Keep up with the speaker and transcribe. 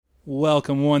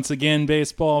Welcome once again,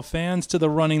 baseball fans, to the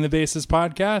Running the Bases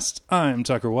podcast. I'm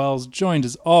Tucker Wells, joined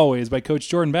as always by Coach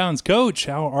Jordan Bounds. Coach,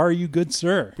 how are you, good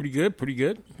sir? Pretty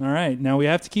good. All right, now we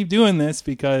have to keep doing this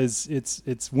because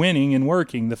it's winning and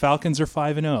working. The Falcons are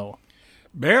 5-0.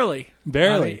 Barely.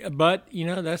 But,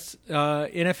 that's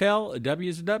NFL. A W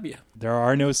is a W. There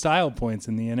are no style points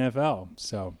in the NFL,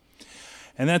 so...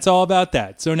 And that's all about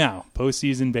that. So now,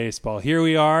 postseason baseball. Here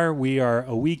we are. We are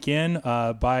a week in.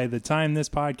 By the time this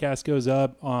podcast goes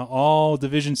up, all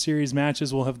Division Series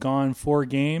matches will have gone 4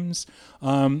 games.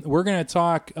 We're going to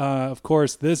talk, of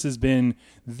course, this has been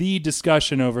the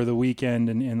discussion over the weekend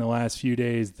and in the last few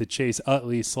days, the Chase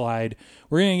Utley slide.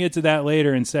 We're going to get to that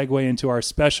later and segue into our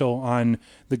special on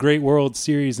the great World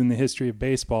Series in the history of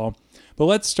baseball. But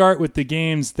let's start with the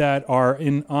games that are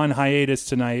on hiatus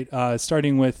tonight,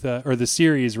 starting with, or the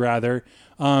series rather,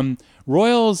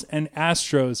 Royals and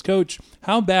Astros. Coach,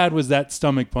 how bad was that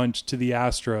stomach punch to the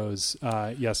Astros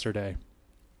yesterday?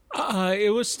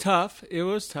 It was tough.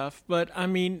 But, I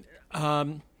mean,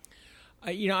 I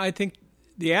think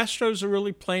the Astros are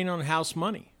really playing on house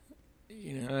money.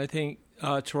 I think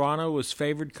Toronto was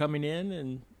favored coming in,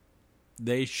 and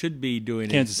they should be doing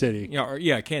Kansas City.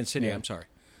 Kansas City, yeah. I'm sorry.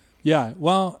 Yeah,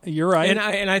 well, you're right.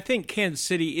 And I think Kansas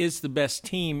City is the best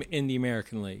team in the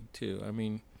American League, too. I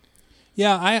mean...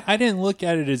 Yeah, I didn't look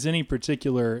at it as any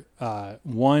particular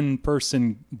one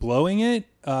person blowing it.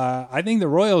 I think the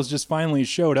Royals just finally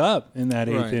showed up in that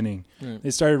eighth inning. Right.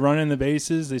 They started running the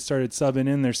bases. They started subbing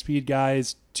in their speed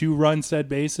guys, 2 set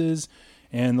bases,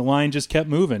 and the line just kept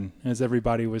moving, as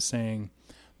everybody was saying.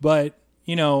 But,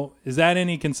 is that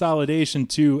any consolidation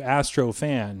to Astro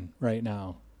fan right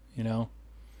now,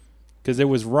 Because it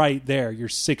was right there. You're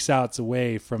 6 outs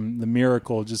away from the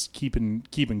miracle just keeping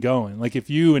going. Like if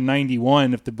you in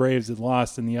 91, if the Braves had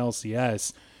lost in the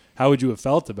LCS, how would you have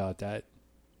felt about that?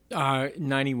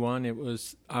 91,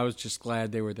 I was just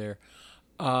glad they were there.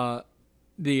 I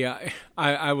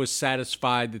was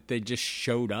satisfied that they just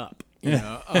showed up.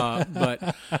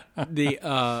 But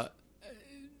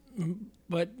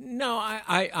no,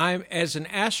 I'm as an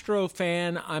Astro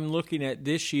fan, I'm looking at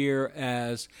this year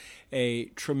as a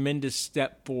tremendous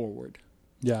step forward.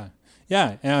 Yeah.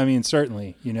 I mean,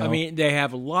 certainly, I mean, they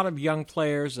have a lot of young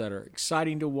players that are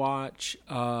exciting to watch.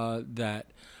 That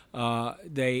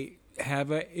they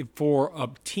have for a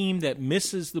team that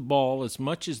misses the ball as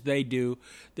much as they do.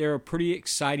 They're a pretty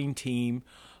exciting team,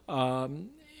 and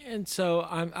so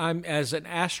I'm as an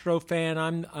Astro fan,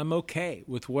 I'm okay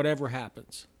with whatever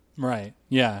happens. Right.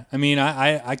 Yeah. I mean,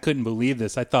 I couldn't believe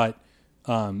this. I thought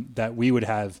that we would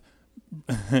have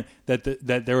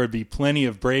that there would be plenty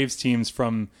of Braves teams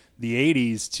from the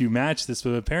 80s to match this, but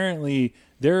apparently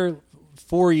their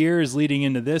 4 years leading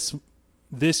into this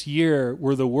year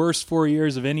were the worst 4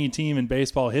 years of any team in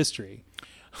baseball history.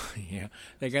 Yeah,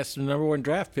 they got some number 1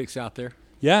 draft picks out there.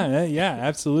 Yeah,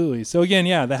 absolutely. So again,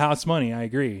 the house money, I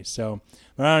agree. So,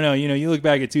 but I don't know, you look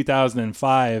back at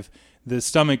 2005, the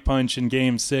stomach punch in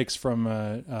Game 6 from,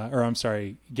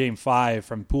 Game 5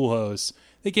 from Pujols.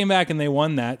 They came back and they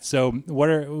won that. So,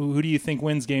 who do you think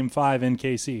wins Game 5 in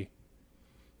KC?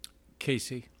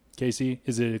 KC.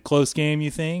 Is it a close game?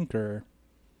 You think, or?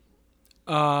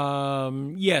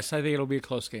 Yes, I think it'll be a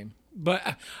close game.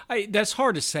 But that's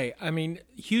hard to say. I mean,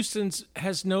 Houston's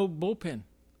has no bullpen.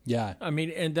 Yeah. I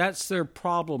mean, and that's their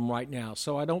problem right now.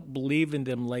 So I don't believe in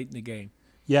them late in the game.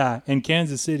 Yeah, and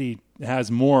Kansas City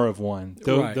has more of one.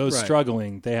 Those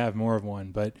struggling, they have more of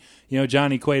one. But,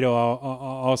 Johnny Cueto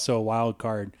also a wild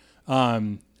card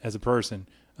as a person.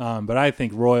 But I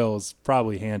think Royals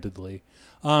probably handedly.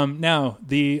 Now,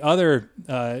 the other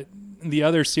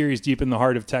series deep in the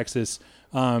heart of Texas,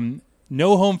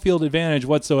 no home field advantage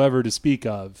whatsoever to speak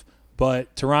of.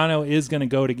 But Toronto is going to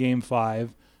go to Game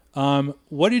 5.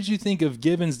 What did you think of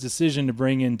Gibbons' decision to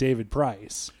bring in David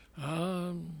Price?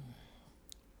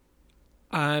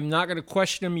 I'm not going to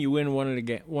question him. You win one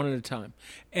at a time.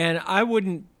 And I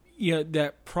wouldn't,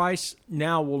 that Price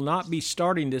now will not be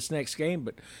starting this next game,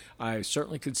 but I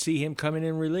certainly could see him coming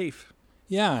in relief.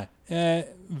 Yeah.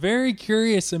 Very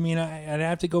curious. I mean, I'd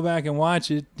have to go back and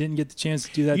watch it. Didn't get the chance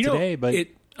to do that today, but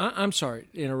I'm sorry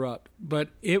to interrupt, but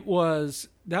that was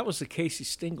the Casey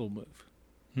Stengel move.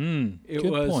 It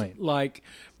was point. Like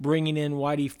bringing in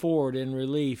Whitey Ford in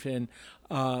relief in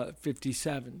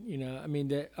 57. I mean,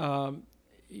 that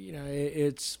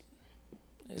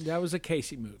was a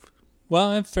Casey move.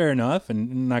 Well, fair enough,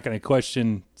 and I'm not going to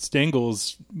question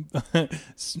Stengel's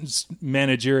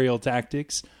managerial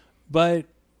tactics, but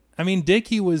I mean,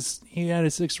 Dickey he had a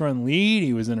 6-run lead.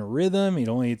 He was in a rhythm. He'd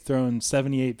only thrown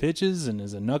 78 pitches, and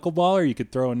as a knuckleballer, you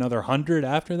could throw another 100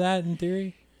 after that. In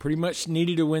theory, pretty much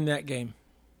needed to win that game.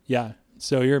 Yeah.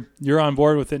 So you're on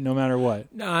board with it no matter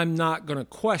what. No, I'm not going to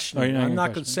question Oh, it. you're not I'm gonna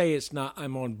not going question to say it's not.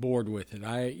 I'm on board with it.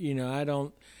 I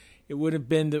don't. It would have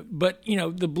been but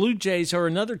the Blue Jays are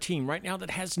another team right now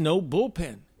that has no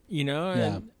bullpen.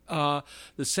 And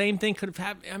the same thing could have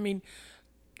happened. I mean,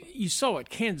 you saw what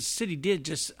Kansas City did.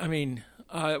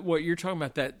 What you're talking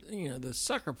about, that the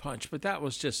sucker punch, but that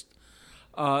was just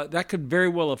that could very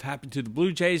well have happened to the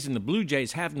Blue Jays, and the Blue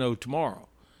Jays have no tomorrow.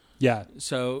 Yeah.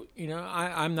 So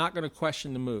I'm not going to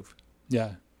question the move.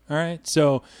 Yeah. All right.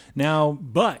 So now,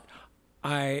 but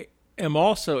I am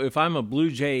also, if I'm a Blue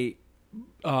Jay,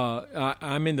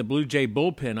 I'm in the Blue Jay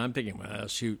bullpen. I'm thinking, well,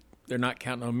 shoot, they're not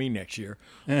counting on me next year.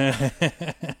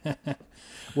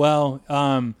 Well,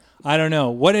 I don't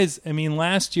know.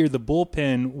 Last year the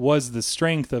bullpen was the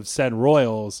strength of said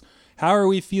Royals. How are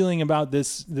we feeling about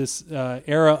this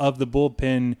era of the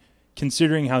bullpen,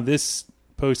 considering how this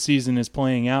postseason is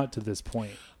playing out to this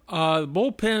point? The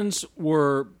bullpens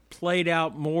were played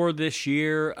out more this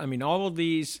year. I mean, all of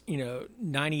these,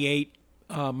 98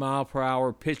 mile per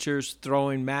hour pitchers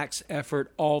throwing max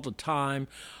effort all the time.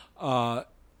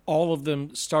 All of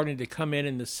them starting to come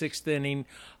in the sixth inning.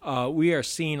 We are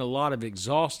seeing a lot of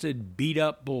exhausted,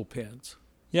 beat-up bullpens.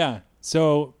 Yeah,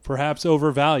 so perhaps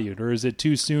overvalued, or is it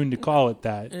too soon to call it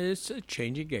that? It's a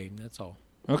changing game, that's all.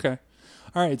 Okay.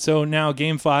 All right, so now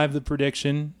Game 5, the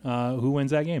prediction. Who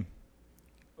wins that game?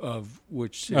 Of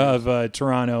which series? Of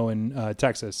Toronto and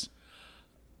Texas.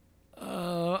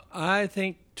 I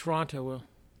think Toronto will.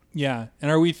 Yeah,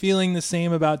 and are we feeling the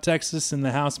same about Texas and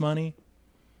the house money?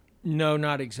 No,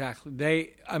 not exactly.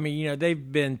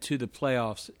 They've been to the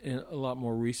playoffs a lot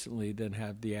more recently than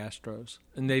have the Astros,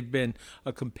 and they've been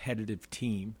a competitive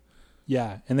team.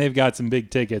 Yeah, and they've got some big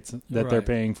tickets that they're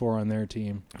paying for on their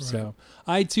team. Right. So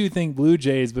I too think Blue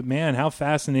Jays, but man, how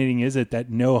fascinating is it that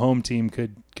no home team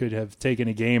could have taken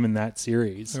a game in that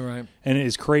series? Right. And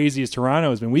as crazy as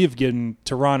Toronto has been, we have given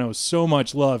Toronto so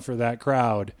much love for that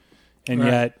crowd, and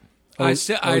yet I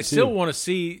still want to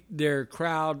see their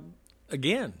crowd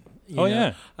again.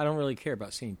 Yeah. I don't really care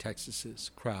about seeing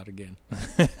Texas's crowd again.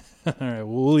 All right,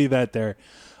 we'll leave that there.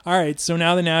 All right, so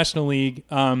now the National League.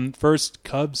 First,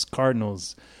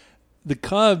 Cubs-Cardinals. The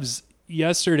Cubs,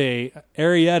 yesterday,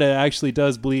 Arrieta actually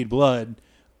does bleed blood.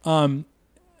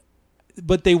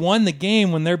 But they won the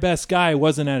game when their best guy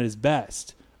wasn't at his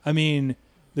best. I mean,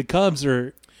 the Cubs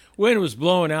are... When it was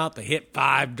blowing out, they hit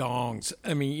 5 dongs.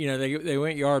 I mean, they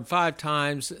went yard 5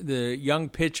 times. The young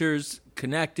pitchers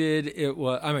connected.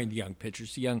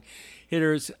 The young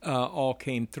hitters all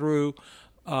came through.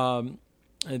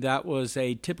 That was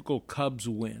a typical Cubs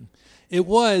win. It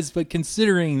was, but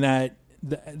considering that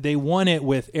they won it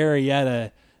with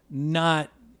Arrieta not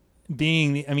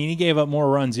being... he gave up more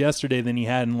runs yesterday than he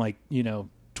had in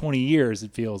 20 years,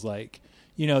 it feels like.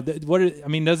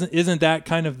 Isn't that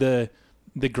kind of the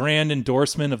grand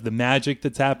endorsement of the magic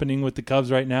that's happening with the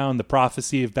Cubs right now and the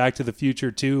prophecy of Back to the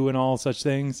Future 2 and all such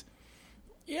things?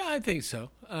 Yeah, I think so.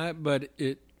 But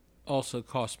it also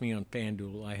cost me on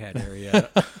FanDuel. I had Arrieta.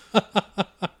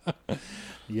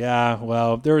 Yeah,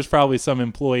 well, there was probably some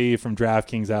employee from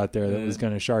DraftKings out there that was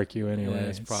going to shark you anyway. Yeah,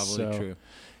 that's probably true.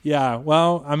 Yeah,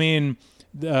 well,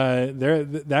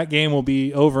 that game will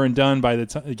be over and done by the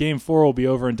time Game 4 will be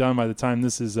over and done by the time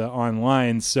this is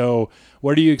online. So,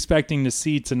 what are you expecting to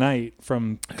see tonight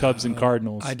from Cubs and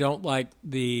Cardinals? I don't like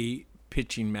the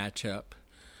pitching matchup.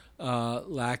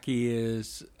 Lackey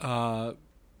is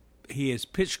he has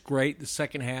pitched great the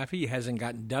second half. He hasn't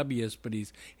gotten W's, but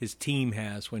his team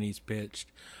has when he's pitched.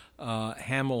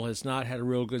 Hamill has not had a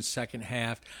real good second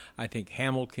half. I think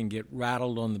Hamill can get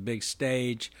rattled on the big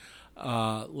stage.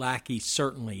 Lackey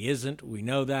certainly isn't. We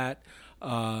know that.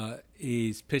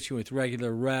 He's pitching with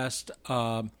regular rest.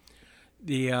 Molina's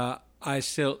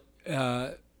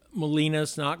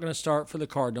not going to start for the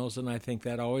Cardinals, and I think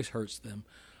that always hurts them.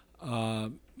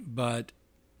 But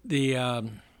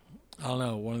I don't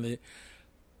know,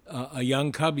 a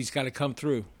young Cubby's got to come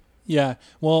through. Yeah,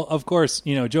 well, of course,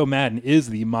 Joe Madden is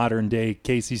the modern-day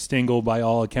Casey Stengel by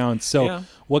all accounts. So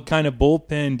What kind of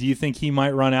bullpen do you think he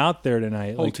might run out there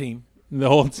tonight? Whole team. The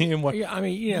whole team? What?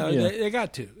 Yeah, They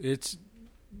got to. It's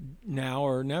now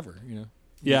or never,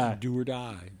 Yeah. Do or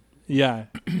die. Yeah.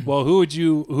 Well, would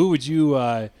you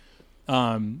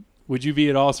be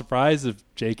at all surprised if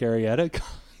Jake Arrieta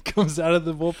comes out of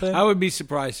the bullpen? I would be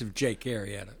surprised if Jake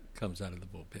Arrieta comes out of the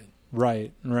bullpen.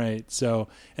 Right. So,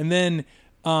 and then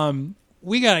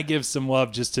we got to give some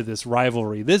love just to this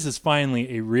rivalry. This is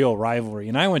finally a real rivalry.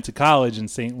 And I went to college in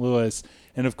St. Louis,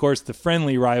 and of course the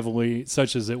friendly rivalry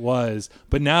such as it was,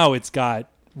 but now it's got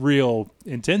real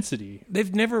intensity.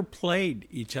 They've never played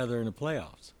each other in the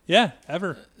playoffs. Yeah,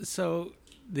 ever. So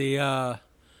I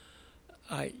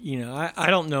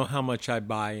don't know how much I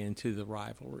buy into the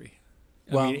rivalry.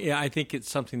 I think it's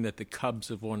something that the Cubs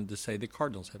have wanted to say. The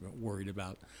Cardinals haven't worried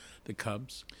about the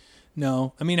Cubs.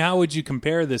 No. I mean, how would you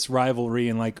compare this rivalry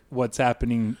and like what's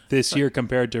happening this year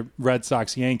compared to Red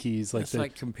Sox Yankees? It's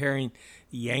like comparing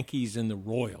the Yankees and the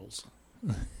Royals.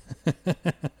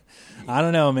 I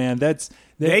don't know, man.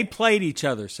 They played each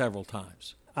other several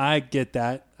times. I get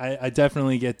that. I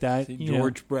definitely get that. See,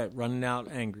 George Brett running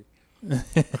out angry.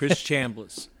 Chris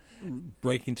Chambliss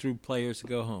breaking through players to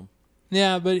go home.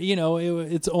 Yeah, but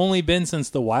it's only been since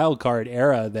the wild card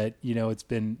era that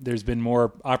there's been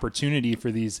more opportunity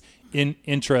for these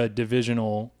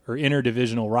intra-divisional or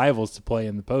interdivisional rivals to play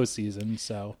in the postseason.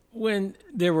 So when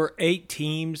there were 8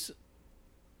 teams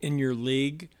in your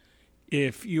league,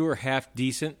 if you were half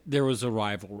decent, there was a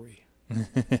rivalry.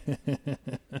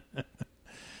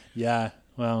 Yeah,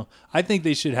 well, I think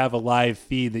they should have a live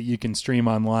feed that you can stream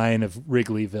online of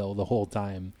Wrigleyville the whole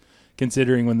time.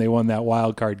 Considering when they won that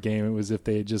wild card game, it was if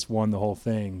they had just won the whole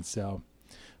thing. So,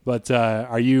 but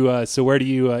are you? So where do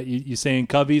you saying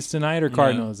Cubbies tonight or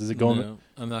Cardinals? No, Is it going? No,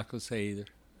 I'm not going to say either.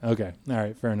 Okay, all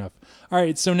right, fair enough. All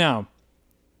right, so now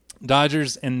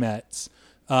Dodgers and Mets.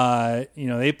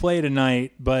 They play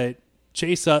tonight, but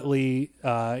Chase Utley,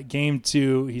 game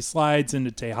 2, he slides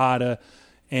into Tejada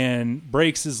and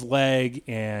breaks his leg,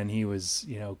 and he was,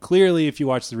 clearly, if you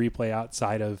watch the replay,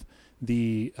 outside of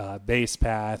the base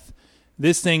path.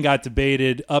 This thing got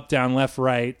debated up, down, left,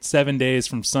 right, 7 days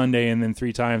from Sunday, and then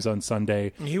 3 times on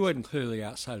Sunday. He wasn't clearly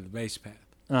outside of the base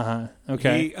path.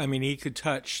 Okay. He could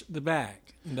touch the bag.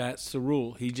 That's the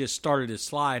rule. He just started his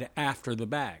slide after the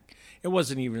bag. It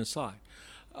wasn't even a slide.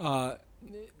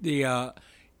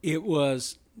 It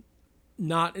was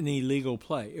not an illegal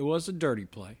play. It was a dirty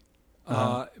play,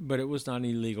 but it was not an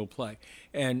illegal play.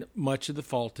 And much of the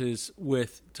fault is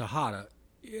with Tejada.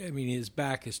 I mean, his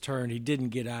back is turned. He didn't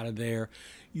get out of there.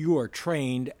 You are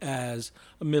trained as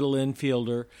a middle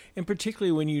infielder, and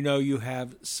particularly when you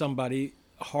have somebody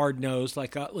hard-nosed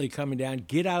like Utley coming down,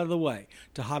 get out of the way.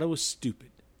 Tejada was stupid.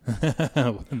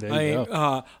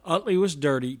 Utley was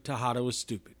dirty. Tejada was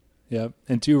stupid. Yep.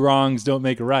 And 2 wrongs don't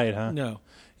make a right, huh? No.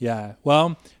 Yeah.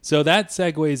 Well, so that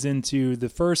segues into the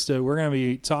first. We're going to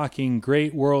be talking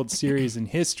great World Series in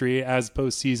history as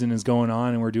postseason is going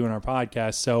on, and we're doing our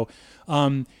podcast. So,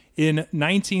 in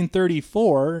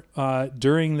 1934,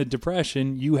 during the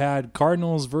Depression, you had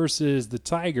Cardinals versus the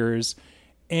Tigers,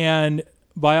 and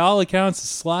by all accounts, a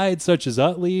slide such as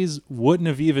Utley's wouldn't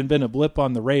have even been a blip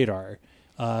on the radar.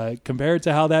 Compared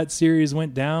to how that series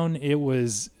went down, it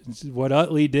was what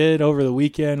Utley did over the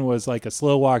weekend was like a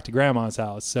slow walk to grandma's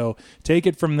house. So take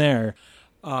it from there.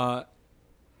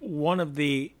 One of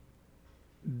the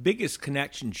biggest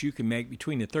connections you can make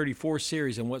between the 34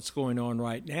 series and what's going on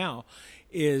right now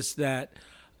is that,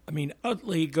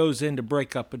 Utley goes in to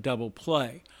break up a double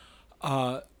play.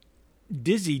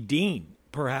 Dizzy Dean,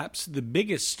 perhaps the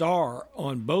biggest star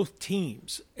on both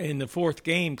teams in the 4th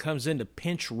game, comes in to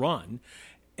pinch run,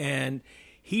 and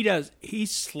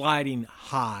he's sliding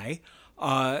high,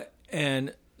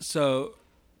 and so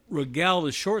Rogel,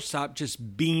 the shortstop,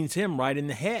 just beans him right in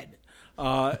the head,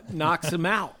 knocks him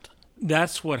out.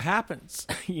 That's what happens,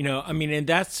 and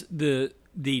that's the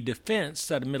defense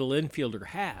that a middle infielder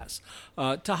has.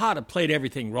 Tejada played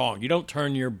everything wrong. You don't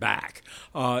turn your back.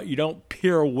 You don't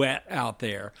pirouette out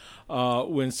there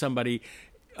when somebody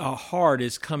hard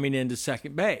is coming into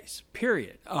second base,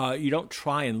 period. You don't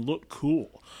try and look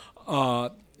cool.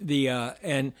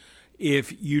 And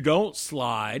if you don't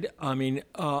slide,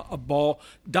 a ball.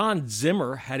 Don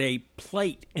Zimmer had a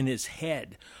plate in his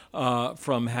head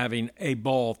from having a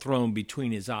ball thrown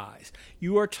between his eyes.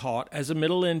 You are taught as a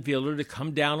middle infielder to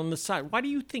come down on the side. Why do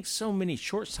you think so many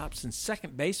shortstops and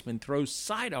second basemen throw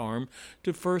sidearm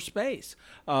to first base?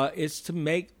 It's to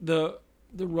make the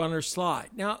runner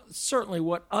slide. Now, certainly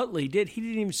what Utley did, he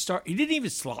didn't even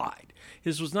slide.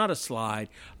 His was not a slide.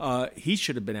 He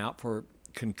should have been out for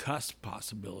concussed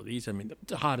possibilities.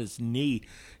 Tejada's knee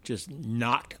just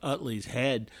knocked Utley's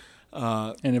head.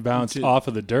 And it bounced off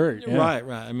of the dirt. Yeah.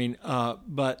 Right.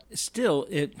 But still,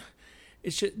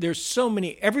 there's so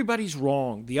many. Everybody's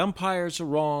wrong. The umpires are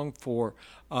wrong for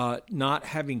not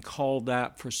having called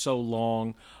that for so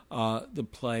long. The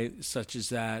play such as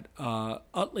that.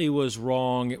 Utley was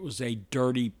wrong. It was a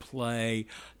dirty play.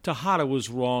 Tejada was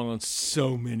wrong on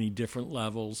so many different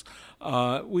levels.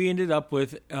 We ended up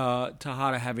with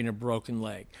Tejada having a broken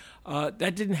leg.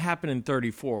 That didn't happen in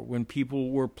 34 when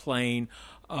people were playing.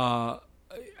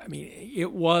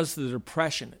 It was the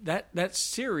Depression. That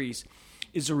series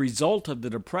is a result of the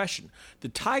Depression. The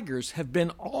Tigers have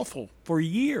been awful for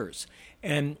years,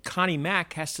 and Connie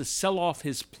Mack has to sell off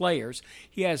his players.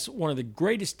 He has one of the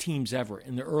greatest teams ever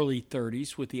in the early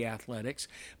 30s with the Athletics,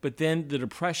 but then the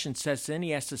Depression sets in.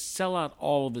 He has to sell out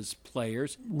all of his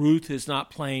players. Ruth is not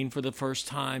playing for the first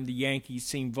time. The Yankees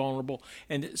seem vulnerable,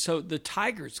 and so the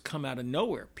Tigers come out of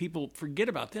nowhere. People forget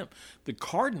about them. The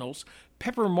Cardinals,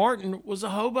 Pepper Martin was a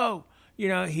hobo.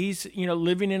 He's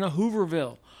living in a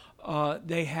Hooverville.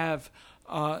 They have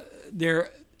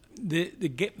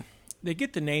they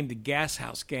get the name the Gas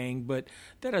House Gang, but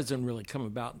that doesn't really come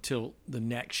about until the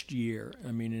next year.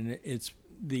 I mean, and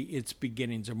its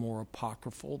beginnings are more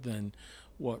apocryphal than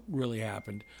what really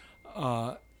happened.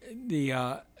 But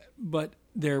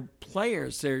their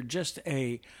players, they're just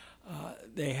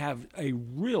they have a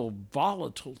real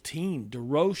volatile team.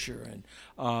 DeRocher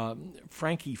and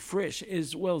Frankie Frisch,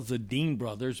 as well as the Dean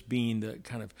brothers, being the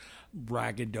kind of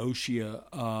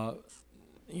braggadocio,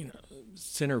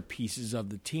 centerpieces of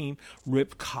the team.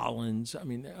 Rip Collins. I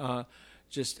mean,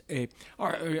 just a.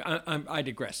 All right, I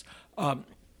digress.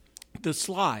 The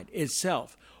slide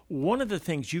itself. One of the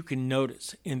things you can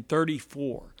notice in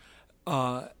 34.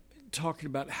 Talking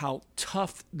about how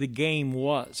tough the game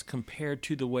was compared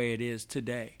to the way it is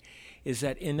today, is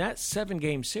that in that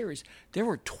 7-game series, there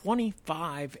were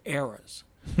 25 errors.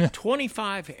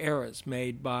 25 errors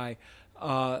made by,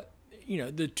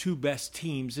 the two best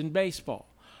teams in baseball.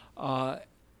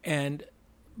 And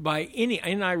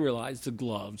I realize the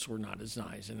gloves were not as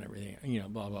nice and everything,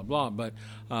 blah, blah, blah, but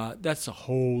that's a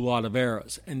whole lot of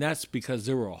errors. And that's because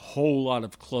there were a whole lot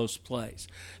of close plays.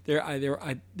 There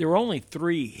were only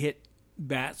 3 hit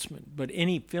batsmen, but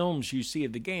any films you see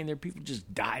of the game, there are people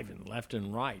just diving left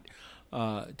and right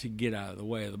to get out of the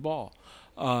way of the ball.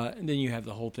 And then you have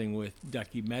the whole thing with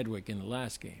Ducky Medwick in the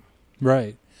last game.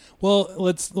 Right. Well,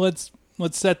 let's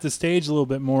set the stage a little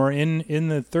bit more. In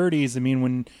the 30s, I mean,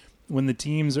 when the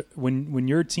teams when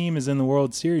your team is in the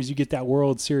World Series, you get that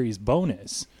World Series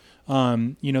bonus.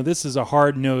 This is a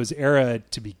hard-nosed era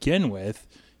to begin with.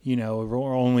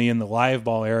 We're only in the live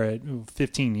ball era,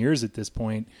 15 years at this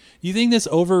point. Do you think this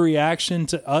overreaction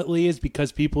to Utley is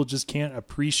because people just can't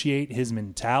appreciate his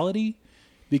mentality?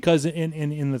 Because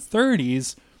in the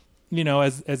 30s,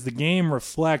 as the game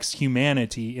reflects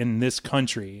humanity in this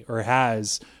country, or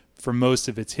has for most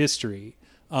of its history,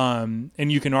 and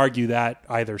you can argue that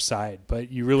either side,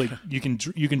 but you can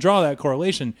draw that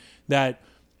correlation that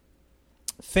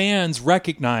fans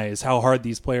recognize how hard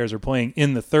these players are playing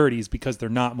in the 30s because they're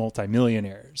not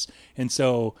multimillionaires. And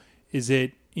so is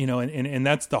it, and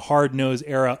that's the hard-nosed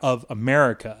era of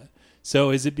America. So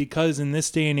is it because in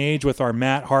this day and age with our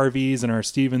Matt Harveys and our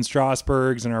Steven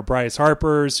Strasburgs and our Bryce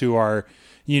Harpers, who are,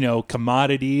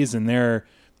 commodities, and they're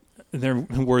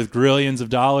worth grillions of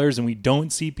dollars, and we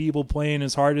don't see people playing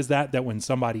as hard as that when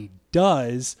somebody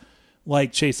does,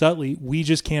 like Chase Utley, we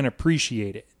just can't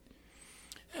appreciate it?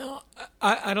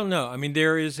 I don't know. I mean,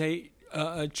 there is a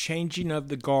changing of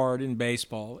the guard in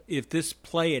baseball. If this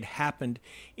play had happened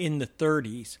in the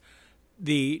 30s,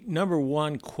 the number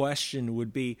one question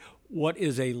would be, what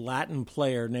is a Latin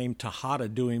player named Tejada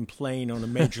doing playing on a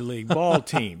major league ball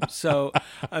team? So,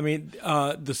 I mean,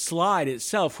 the slide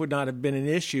itself would not have been an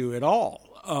issue at all.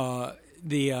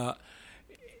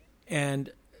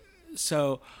 And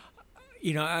so,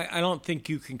 I don't think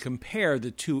you can compare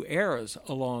the two eras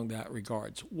along that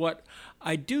regards. What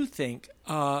I do think,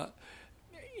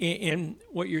 in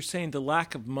what you're saying, the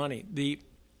lack of money,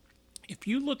 if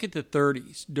you look at the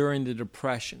 30s during the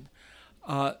Depression,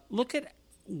 look at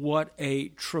what a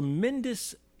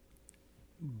tremendous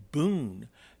boon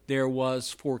there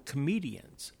was for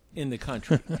comedians in the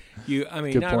country.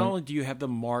 Not only do you have the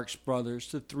Marx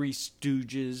Brothers, the Three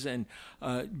Stooges, and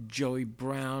Joey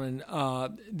Brown, and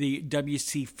the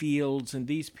W.C. Fields, and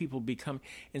these people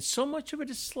and so much of it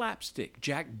is slapstick.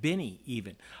 Jack Benny,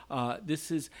 even.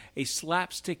 This is a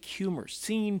slapstick humor,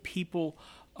 seeing people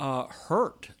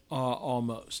hurt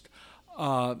almost.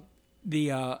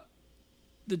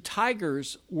 The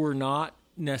Tigers were not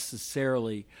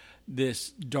necessarily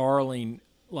this darling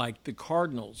like the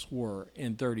Cardinals were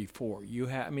in 34.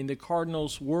 The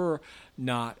Cardinals were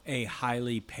not a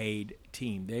highly paid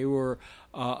team. They were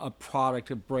a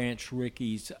product of Branch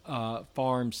Rickey's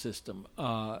farm system.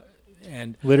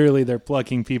 And literally, they're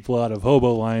plucking people out of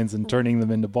hobo lines and turning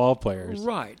them into ball players.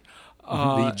 Right.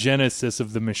 The genesis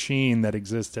of the machine that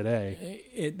exists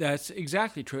today. That's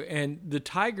exactly true. And the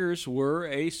Tigers were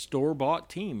a store-bought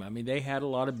team. I mean, they had a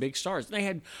lot of big stars. They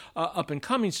had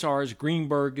up-and-coming stars.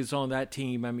 Greenberg is on that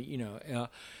team. I mean,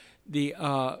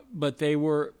 but they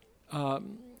were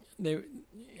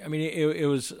I mean, it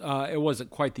was it wasn't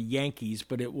quite the Yankees,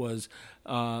 but it was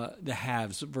the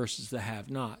haves versus the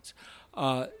have-nots.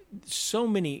 So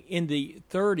many in the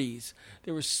 30s,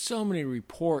 there were so many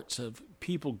reports of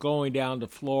people going down to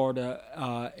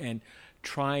Florida and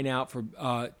trying out for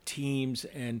teams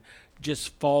and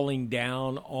just falling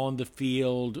down on the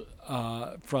field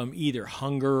from either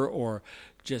hunger or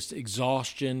just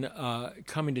exhaustion,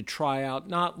 coming to try out,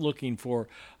 not looking for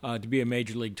to be a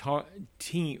major league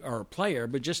team or player,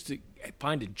 but just to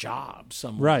find a job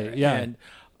somewhere. Right, yeah.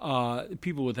 And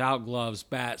people without gloves,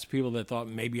 bats, people that thought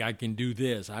maybe I can do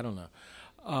this. I don't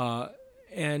know.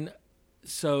 And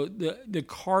so the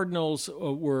Cardinals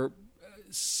were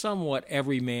somewhat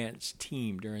every man's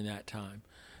team during that time.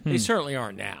 They certainly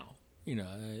aren't now.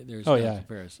 There's no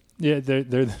comparison. Yeah,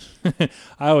 they're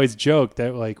I always joke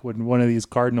that like when one of these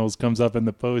Cardinals comes up in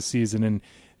the postseason and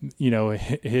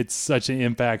hits such an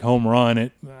impact home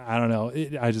run, I don't know.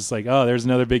 I just like, oh, there's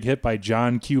another big hit by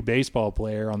John Q. baseball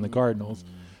player on the Cardinals.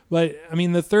 But I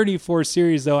mean, the 34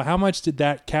 series though, how much did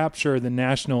that capture the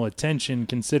national attention?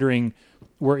 Considering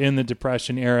we're in the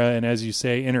Depression era, and as you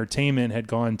say, entertainment had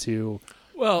gone to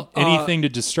anything to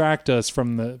distract us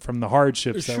from the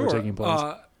hardships that were taking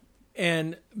place.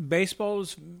 And baseball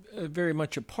was very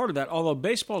much a part of that, although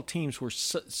baseball teams were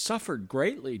suffered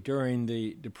greatly during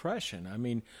the Depression. I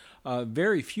mean,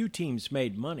 very few teams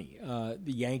made money. The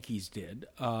Yankees did,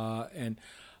 and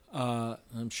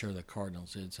I'm sure the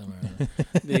Cardinals did somewhere.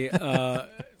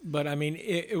 But, I mean,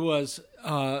 it was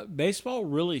baseball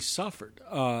really suffered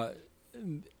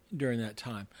during that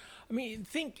time. I mean,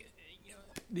 think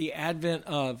the advent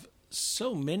of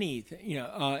so many,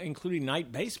 including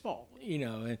night baseball,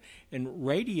 and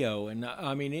radio. And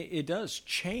I mean, it does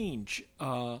change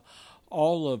all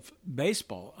of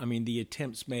baseball. I mean, the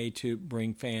attempts made to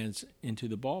bring fans into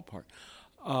the ballpark.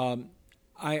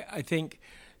 I think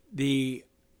the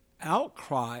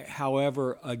outcry,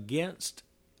 however, against,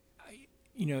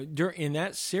 in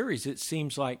that series, it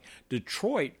seems like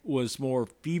Detroit was more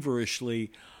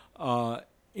feverishly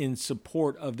in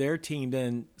support of their team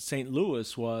than St.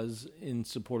 Louis was in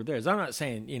support of theirs. I'm not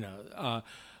saying,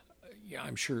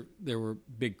 I'm sure there were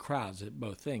big crowds at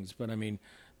both things, but I mean,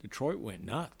 Detroit went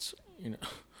nuts,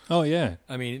 Oh, yeah.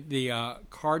 I mean, the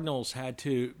Cardinals had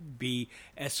to be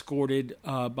escorted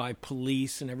by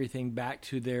police and everything back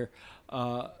to their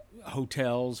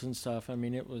hotels and stuff. I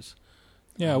mean, it was...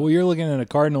 Yeah, well, you're looking at a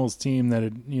Cardinals team that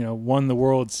had, won the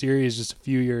World Series just a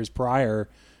few years prior,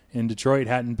 and Detroit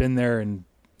hadn't been there in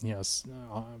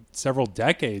several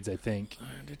decades, I think.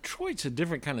 Detroit's a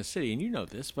different kind of city, and you know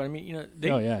this, but I mean,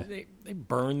 they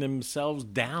burn themselves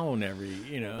down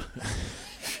every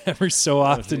so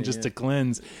often just to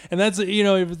cleanse. And that's,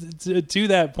 to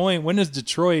that point, when has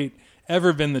Detroit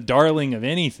ever been the darling of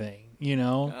anything?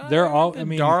 They're all,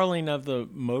 darling of the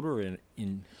motor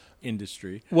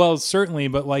industry. Well, certainly,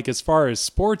 but like as far as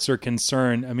sports are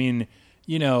concerned, I mean,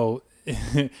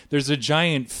 there's a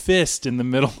giant fist in the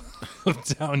middle of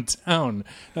downtown.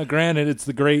 Now, granted, it's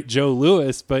the great Joe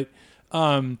Louis, but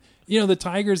the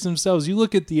Tigers themselves. You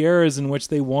look at the eras in which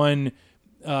they won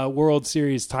World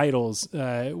Series titles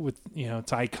with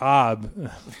Ty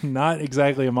Cobb, not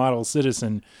exactly a model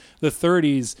citizen. The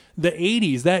 30s, the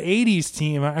 80s, that 80s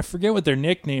team. I forget what their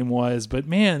nickname was, but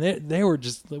man, they were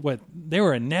just they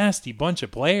were a nasty bunch of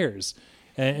players.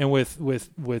 And with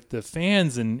the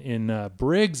fans in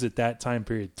Briggs at that time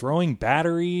period, throwing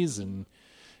batteries and,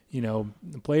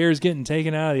 the players getting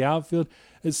taken out of the outfield.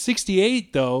 At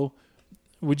 68, though,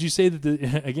 would you say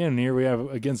that, again, here we have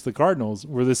against the Cardinals,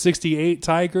 were the 68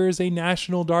 Tigers a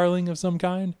national darling of some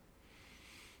kind?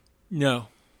 No.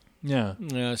 Yeah.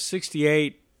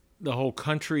 68, the whole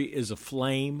country is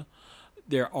aflame.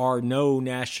 There are no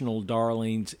national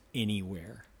darlings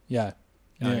anywhere. Yeah.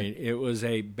 I mean, it was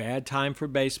a bad time for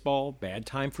baseball, bad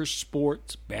time for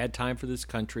sports, bad time for this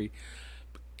country.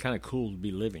 Kind of cool to be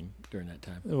living during that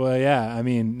time. Well, yeah. I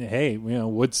mean, hey,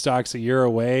 Woodstock's a year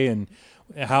away, and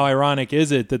how ironic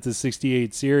is it that the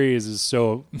 68 series is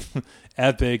so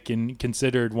epic and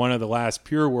considered one of the last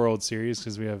pure World Series,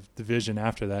 because we have division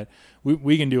after that.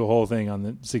 We can do a whole thing on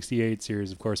the 68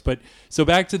 series, of course. But so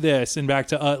back to this and back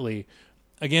to Utley.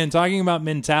 Again, talking about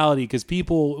mentality, because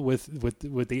people with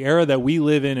the era that we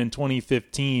live in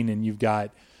 2015, and you've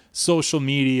got social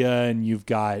media, and you've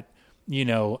got,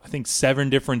 I think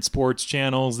 7 different sports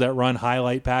channels that run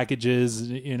highlight packages,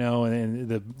 and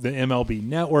the MLB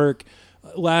Network.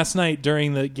 Last night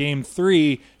during the Game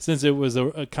 3, since it was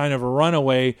a kind of a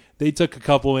runaway, they took a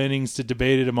couple innings to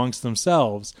debate it amongst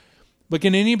themselves. But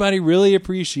can anybody really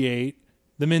appreciate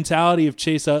the mentality of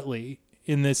Chase Utley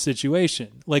in this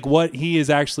situation, like what he is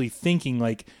actually thinking?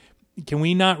 Like, can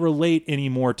we not relate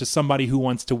anymore to somebody who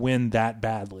wants to win that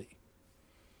badly?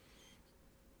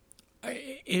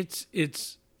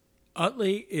 It's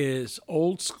Utley is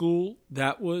old school.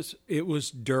 It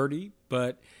was dirty,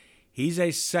 but he's a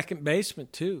second baseman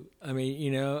too. I mean,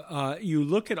 you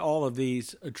look at all of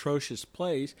these atrocious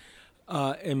plays,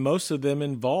 and most of them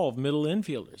involve middle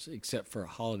infielders, except for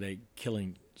Holiday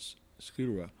killing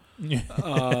Scudero.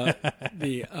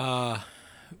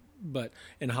 But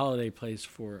and Holiday plays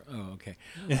for. Oh, okay.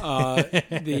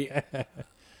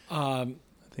 I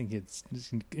think it's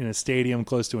in a stadium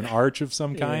close to an arch of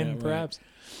some kind, perhaps.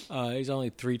 Right. He's only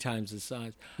 3 times his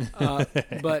size.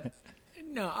 But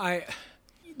no,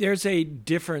 there's a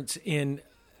difference in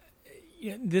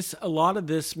this. A lot of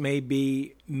this may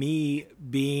be me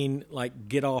being like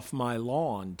get off my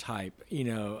lawn type.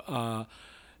 A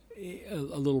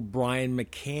little Brian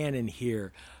McCann in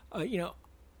here.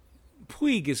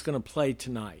 Puig is going to play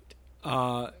tonight,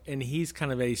 and he's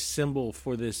kind of a symbol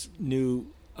for this new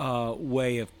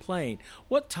way of playing.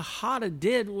 What Tejada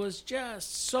did was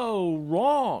just so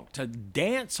wrong. To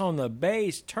dance on the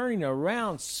base, turning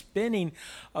around, spinning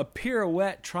a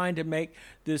pirouette, trying to make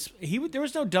this. There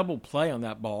was no double play on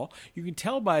that ball. You can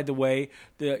tell by the way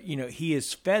that he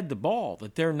has fed the ball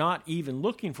that they're not even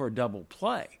looking for a double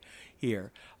play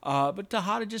here. But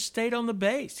Tejada just stayed on the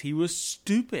base. He was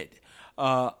stupid.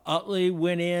 Utley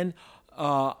went in,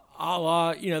 a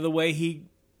la the way he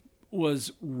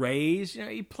was raised.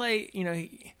 He played.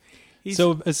 He's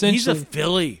a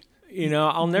Philly.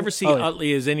 I'll never see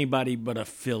Utley as anybody but a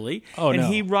Philly. Oh, and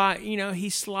no. He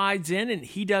slides in and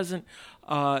he doesn't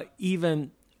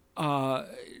even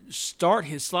start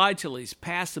his slide till he's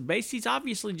past the base. He's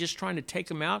obviously just trying to take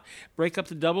him out, break up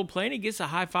the double play, and he gets the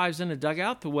high fives in the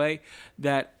dugout the way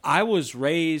that I was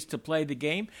raised to play the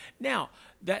game. Now,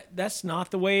 that's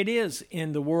not the way it is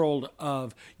in the world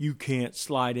of you can't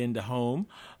slide into home.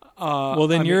 Well,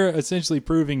 then you're essentially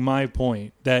proving my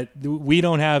point that we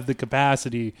don't have the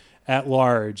capacity at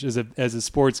large as a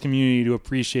sports community to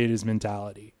appreciate his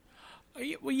mentality.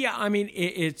 Well, yeah, I mean,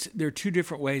 there are 2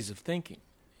 different ways of thinking.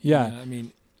 Yeah,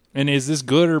 and is this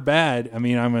good or bad? I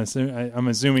mean, I'm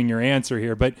assuming your answer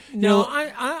here, but no,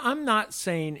 I'm not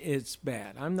saying it's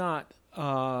bad. I'm not.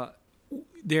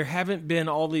 There haven't been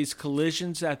all these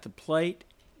collisions at the plate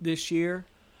this year.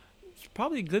 It's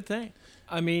probably a good thing.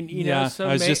 I mean, so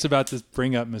I was just about to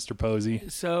bring up Mr. Posey.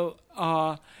 So,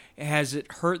 has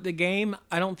it hurt the game?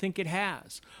 I don't think it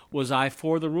has. Was I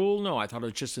for the rule? No, I thought it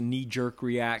was just a knee-jerk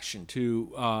reaction to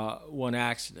one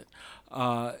accident.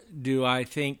 Do I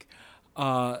think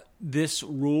this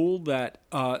rule that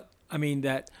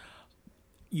that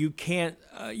you can't,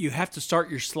 you have to start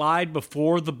your slide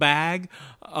before the bag?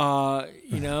 Do I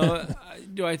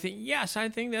think? Yes, I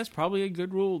think that's probably a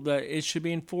good rule that it should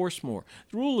be enforced more.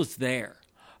 The rule is there.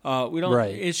 We don't.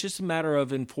 Right. It's just a matter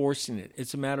of enforcing it.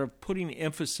 It's a matter of putting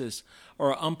emphasis,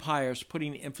 or umpires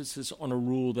putting emphasis on a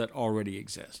rule that already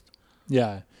exists.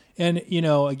 Yeah, and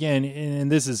again,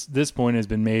 and this point has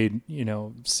been made,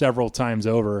 several times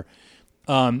over.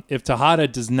 If Tejada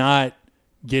does not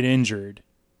get injured,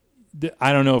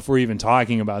 I don't know if we're even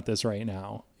talking about this right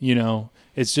now.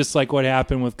 It's just like what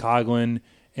happened with Coughlin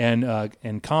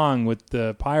and Kong with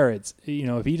the Pirates.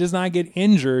 If he does not get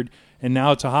injured, and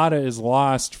now Tejada is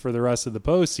lost for the rest of the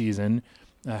postseason,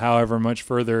 however much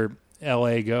further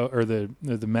LA go or the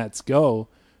Mets go,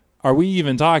 are we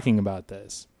even talking about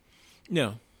this?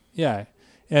 No. Yeah,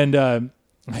 and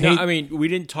we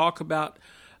didn't talk about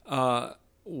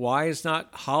why is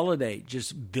not Holiday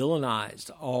just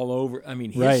villainized all over. I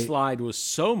mean, his slide was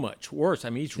so much worse. I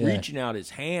mean, he's reaching out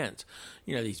his hands,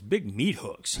 these big meat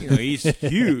hooks. He's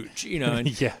huge,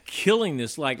 and killing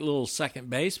this like little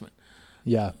second baseman.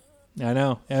 Yeah. I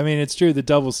know. I mean, it's true, the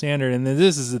double standard. And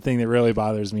this is the thing that really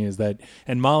bothers me is that,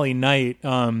 and Molly Knight,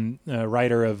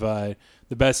 writer of The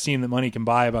Best Team That Money Can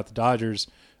Buy about the Dodgers,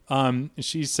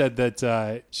 she said that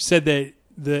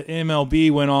the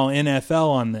MLB went all NFL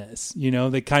on this.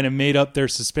 They kind of made up their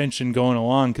suspension going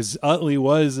along because Utley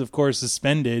was, of course,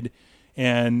 suspended,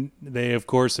 and they, of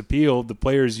course, appealed the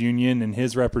players' union and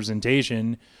his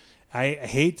representation. I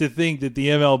hate to think that the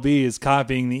MLB is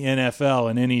copying the NFL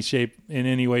in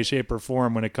any way, shape, or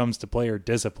form when it comes to player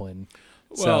discipline.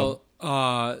 Well,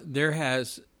 there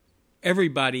has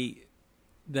everybody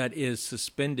that is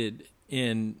suspended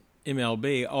in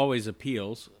MLB always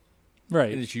appeals,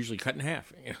 right? And it's usually cut in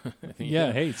half.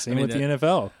 Yeah, hey, same with the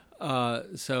NFL.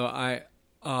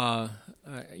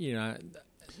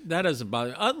 That doesn't bother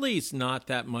me. Utley's not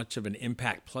that much of an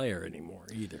impact player anymore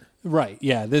either. Right.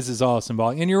 Yeah, this is all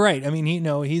symbolic. And you're right. I mean,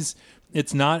 he's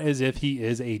it's not as if he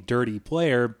is a dirty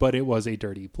player, but it was a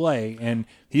dirty play. And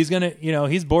he's going to,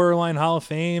 he's borderline Hall of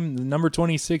Fame. The number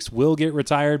 26 will get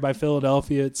retired by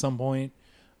Philadelphia at some point.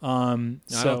 I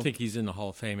don't think he's in the Hall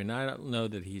of Fame, and I don't know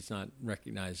that he's not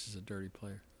recognized as a dirty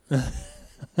player.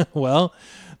 Well,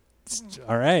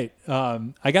 all right.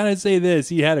 I got to say this.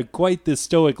 He had quite the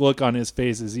stoic look on his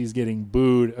face as he's getting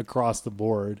booed across the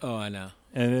board. Oh, I know.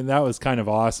 And then that was kind of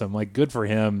awesome. Like, good for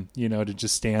him, to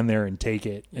just stand there and take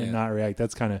it and not react.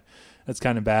 That's kind of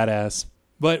badass.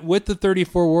 But with the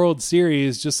 34 World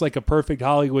Series, just like a perfect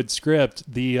Hollywood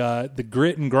script, the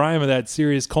grit and grime of that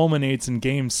series culminates in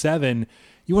Game 7.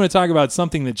 You want to talk about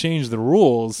something that changed the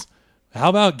rules? How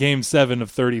about Game 7 of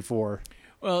 34?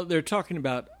 Well, they're talking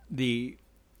about the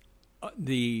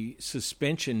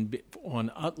suspension on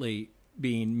Utley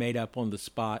being made up on the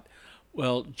spot.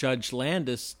 Well, Judge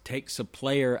Landis takes a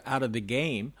player out of the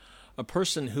game, a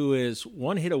person who is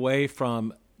one hit away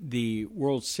from the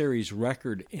World Series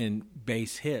record in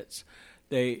base hits.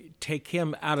 They take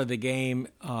him out of the game,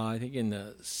 I think in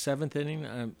the 7th inning,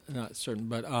 I'm not certain,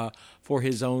 but for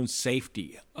his own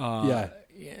safety.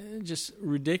 Just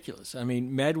ridiculous. I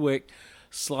mean, Medwick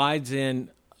slides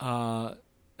in to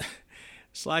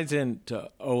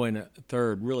Owen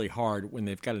third really hard when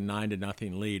they've got a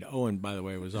 9-0 lead. Owen, by the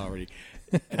way,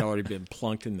 had already been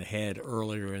plunked in the head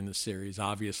earlier in the series.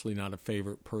 Obviously, not a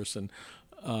favorite person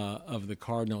of the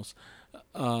Cardinals.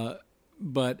 And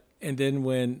then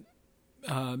when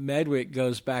Medwick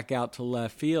goes back out to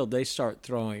left field, they start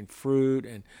throwing fruit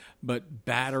but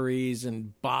batteries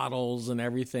and bottles and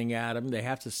everything at him. They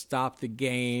have to stop the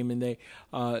game and they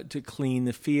to clean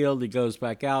the field. He goes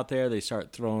back out there. They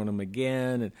start throwing him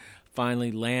again, and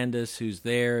finally Landis, who's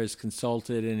there, is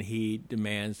consulted, and he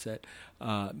demands that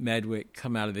Medwick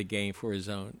come out of the game for his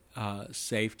own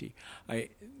safety. I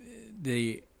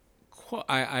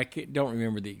don't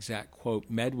remember the exact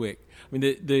quote. Medwick. I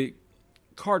mean, the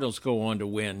Cardinals go on to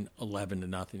win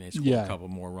 11-0. They score a couple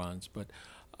more runs, but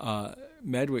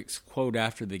Medwick's quote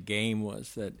after the game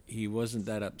was that he wasn't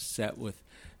that upset with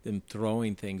them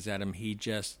throwing things at him. He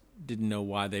just didn't know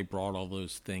why they brought all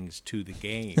those things to the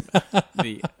game.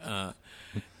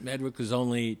 Medwick was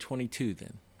only 22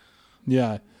 then.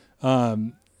 Yeah.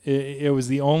 It was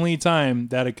the only time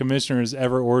that a commissioner has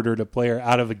ever ordered a player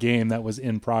out of a game that was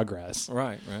in progress.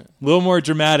 Right. A little more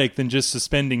dramatic than just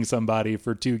suspending somebody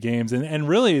for 2 games. And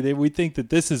really, we think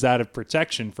that this is out of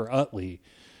protection for Utley.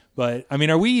 But, I mean,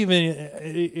 are we even,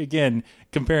 again,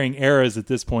 comparing eras at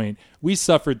this point? We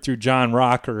suffered through John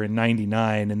Rocker in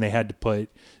 99, and they had to put,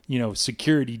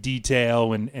 security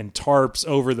detail and tarps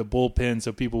over the bullpen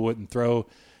so people wouldn't throw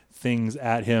things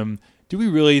at him. Do we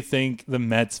really think the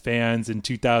Mets fans in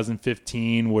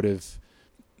 2015 would have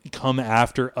come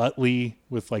after Utley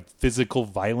with, physical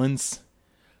violence?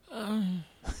 I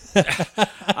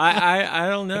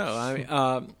don't know.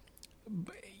 I mean,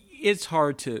 it's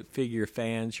hard to figure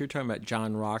fans. You're talking about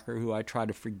John Rocker, who I try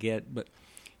to forget, but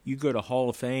you go to the Hall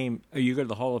of Fame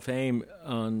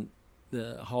on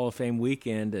the Hall of Fame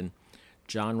weekend, and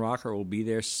John Rocker will be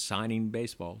there signing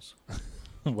baseballs.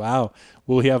 Wow.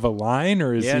 Will he have a line,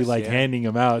 or is he handing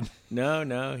them out?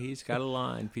 No, he's got a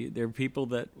line. There are people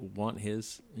that want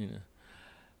his,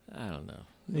 I don't know.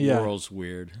 The world's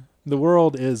weird. The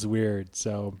world is weird.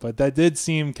 So, but that did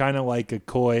seem kind of like a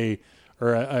coy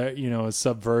or a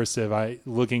subversive,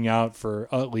 looking out for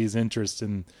Utley's interest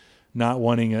in not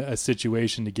wanting a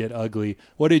situation to get ugly.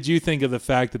 What did you think of the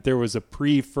fact that there was a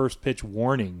pre-first pitch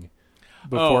warning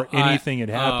before anything had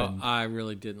happened? I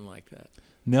really didn't like that.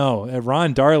 No,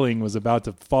 Ron Darling was about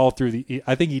to fall through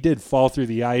I think he did fall through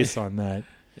the ice on that.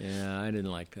 Yeah, I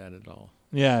didn't like that at all.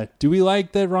 Yeah. Do we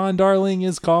like that Ron Darling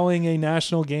is calling a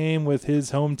national game with his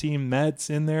home team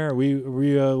Mets in there? Are we a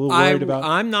little worried about?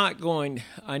 I'm not going.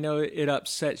 I know it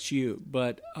upsets you,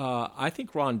 but I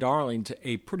think Ron Darling's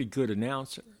a pretty good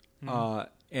announcer.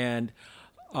 And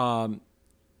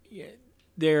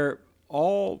they're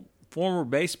all former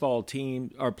baseball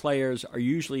team or players are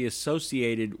usually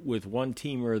associated with one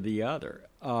team or the other.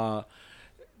 I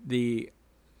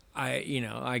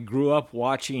grew up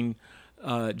watching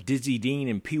Dizzy Dean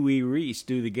and Pee Wee Reese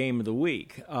do the game of the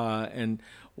week, and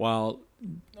while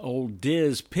old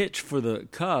Diz pitched for the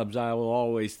Cubs, I will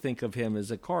always think of him as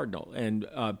a Cardinal, and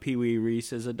Pee Wee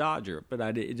Reese as a Dodger. But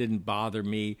it didn't bother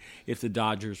me if the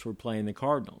Dodgers were playing the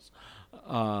Cardinals.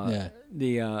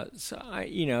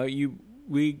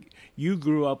 You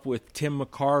grew up with Tim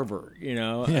McCarver,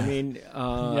 I mean,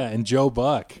 and Joe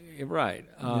Buck, right?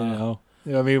 I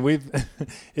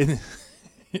mean,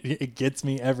 it gets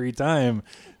me every time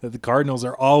that the Cardinals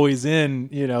are always in.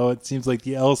 It seems like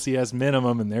the LCS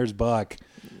minimum, and there's Buck.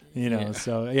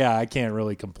 So yeah, I can't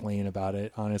really complain about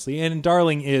it, honestly. And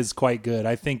Darling is quite good.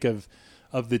 I think of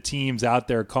the teams out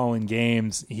there calling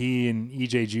games, he and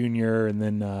EJ Jr. and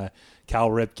then Cal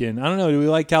Ripken. I don't know. Do we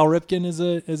like Cal Ripken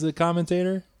as a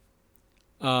commentator?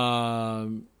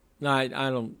 No, I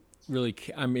don't really.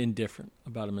 I'm indifferent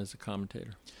about him as a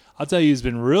commentator. I'll tell you, he's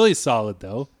been really solid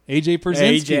though. AJ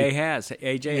Pierzynski.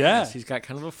 AJ has. He's got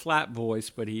kind of a flat voice,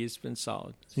 but he's been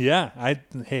solid. Yeah,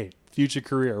 future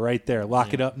career right there.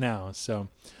 Lock it up now. So.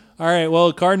 All right,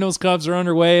 well, Cardinals Cubs are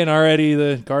underway, and already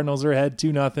the Cardinals are ahead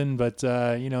 2-0. But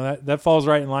that falls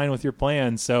right in line with your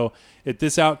plan. So, if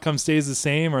this outcome stays the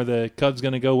same, are the Cubs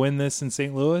going to go win this in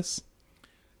St. Louis?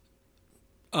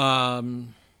 I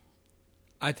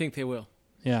think they will.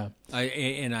 Yeah,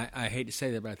 I hate to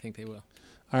say that, but I think they will.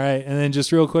 All right, and then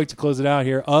just real quick to close it out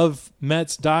here, of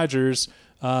Mets Dodgers,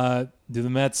 do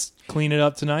the Mets clean it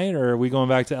up tonight, or are we going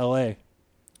back to L.A.?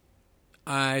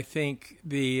 I think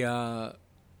the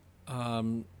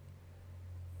Mets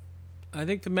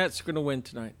are going to win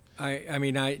tonight.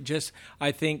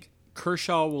 I think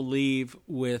Kershaw will leave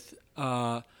with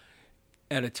at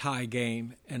a tie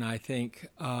game, and I think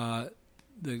the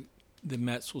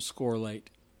Mets will score late.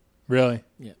 Really?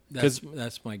 Yeah,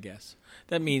 that's my guess.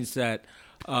 That means that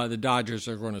the Dodgers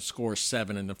are going to score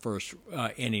 7 in the first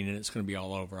inning, and it's going to be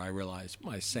all over. I realize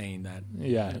by saying that.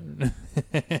 Yeah.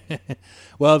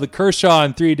 Well, the Kershaw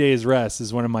in 3 days rest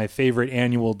is one of my favorite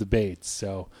annual debates.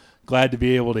 So glad to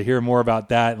be able to hear more about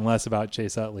that and less about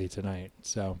Chase Utley tonight.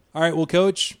 So, all right. Well,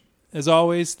 Coach, as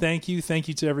always, thank you. Thank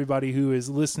you to everybody who is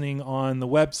listening on the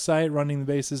website,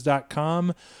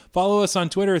 runningthebases.com. Follow us on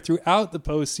Twitter throughout the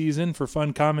postseason for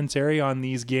fun commentary on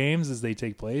these games as they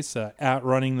take place at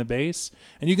Running the Base.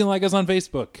 And you can like us on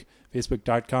Facebook,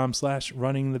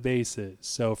 facebook.com/runningthebases.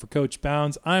 So for Coach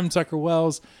Bounds, I'm Tucker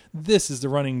Wells. This is the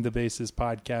Running the Bases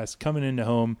podcast coming into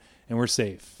home, and we're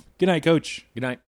safe. Good night, Coach. Good night.